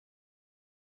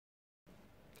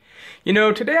You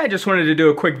know, today I just wanted to do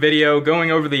a quick video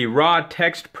going over the raw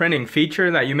text printing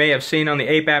feature that you may have seen on the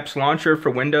Ape Apps Launcher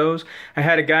for Windows. I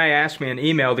had a guy ask me in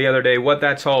email the other day what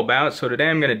that's all about, so today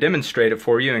I'm going to demonstrate it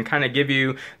for you and kind of give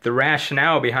you the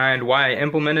rationale behind why I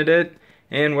implemented it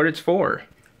and what it's for.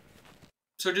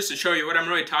 So just to show you what I'm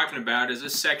really talking about is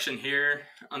this section here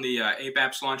on the Ape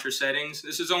Apps Launcher settings.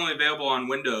 This is only available on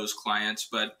Windows clients,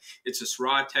 but it's this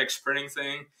raw text printing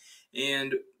thing.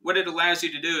 And what it allows you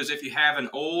to do is if you have an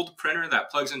old printer that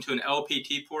plugs into an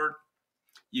LPT port,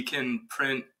 you can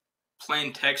print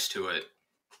plain text to it.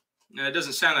 Now it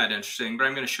doesn't sound that interesting, but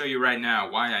I'm going to show you right now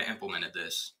why I implemented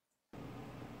this.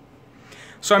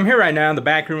 So I'm here right now in the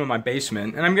back room of my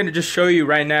basement, and I'm going to just show you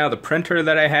right now the printer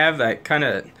that I have that kind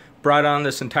of brought on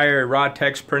this entire raw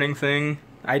text printing thing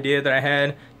idea that I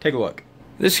had. Take a look.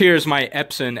 This here is my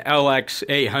Epson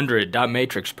LX-800 dot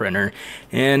matrix printer,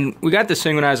 and we got this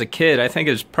thing when I was a kid. I think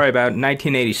it was probably about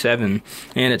 1987,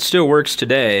 and it still works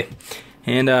today.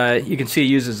 And you can see it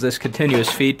uses this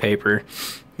continuous feed paper.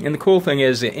 And the cool thing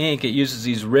is the ink, it uses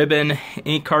these ribbon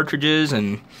ink cartridges,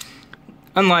 and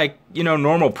unlike, you know,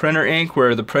 normal printer ink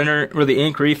where the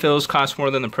ink refills cost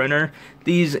more than the printer,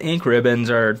 these ink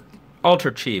ribbons are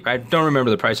ultra cheap. I don't remember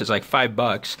the price. It's like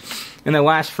 $5, and they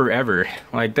last forever.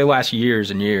 Like, they last years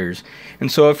and years.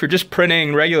 And so if you're just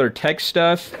printing regular text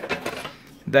stuff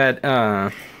that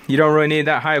you don't really need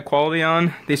that high of quality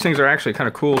on, these things are actually kind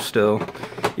of cool still,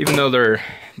 even though they're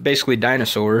basically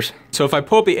dinosaurs. So if I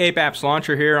pull up the Ape Apps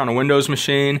Launcher here on a Windows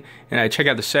machine and I check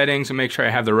out the settings and make sure I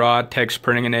have the raw text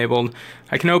printing enabled,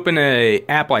 I can open a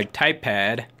app like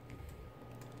TypePad,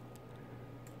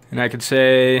 and I could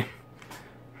say,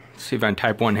 see if I can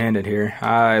type one-handed here.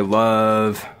 I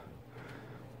love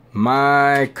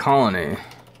my colony.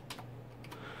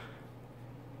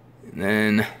 And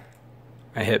then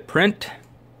I hit print.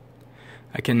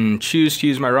 I can choose to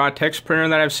use my raw text printer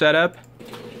that I've set up.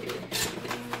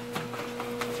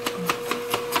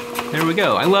 There we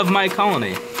go. I love my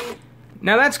colony.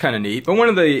 Now that's kind of neat, but one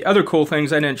of the other cool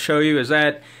things I didn't show you is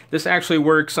that this actually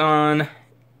works on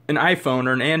an iPhone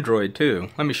or an Android too.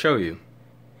 Let me show you.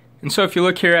 And so if you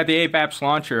look here at the Ape Apps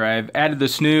Launcher, I've added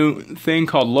this new thing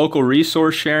called local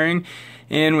resource sharing.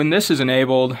 And when this is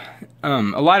enabled, a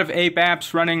lot of Ape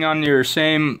apps running on your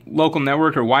same local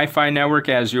network or Wi-Fi network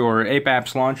as your Ape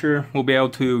Apps Launcher will be able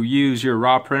to use your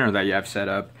raw printer that you have set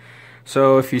up.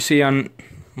 So if you see on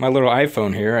my little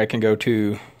iPhone here, I can go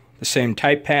to the same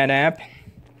TypePad app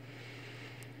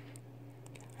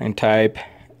and type,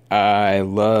 I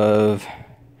love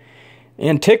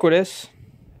antiquitous.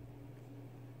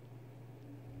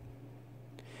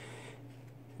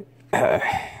 And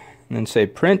then say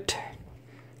print.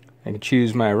 I can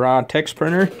choose my raw text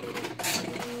printer.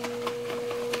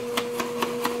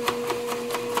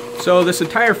 So this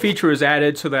entire feature was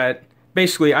added so that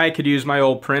basically I could use my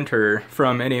old printer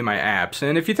from any of my apps.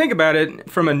 And if you think about it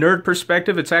from a nerd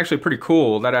perspective, it's actually pretty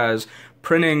cool that I was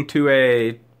printing to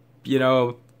a, you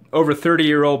know, over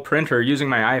 30-year-old printer using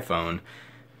my iPhone.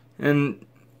 And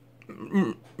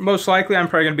most likely I'm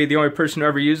probably going to be the only person who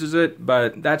ever uses it,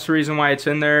 but that's the reason why it's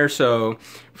in there. So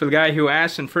for the guy who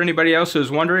asked, and for anybody else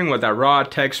who's wondering what that raw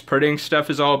text printing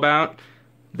stuff is all about,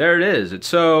 there it is.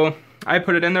 So I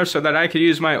put it in there so that I could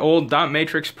use my old dot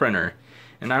matrix printer.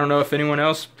 And I don't know if anyone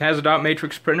else has a dot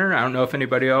matrix printer. I don't know if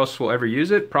anybody else will ever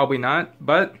use it. Probably not,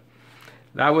 but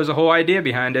that was the whole idea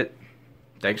behind it.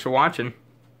 Thanks for watching.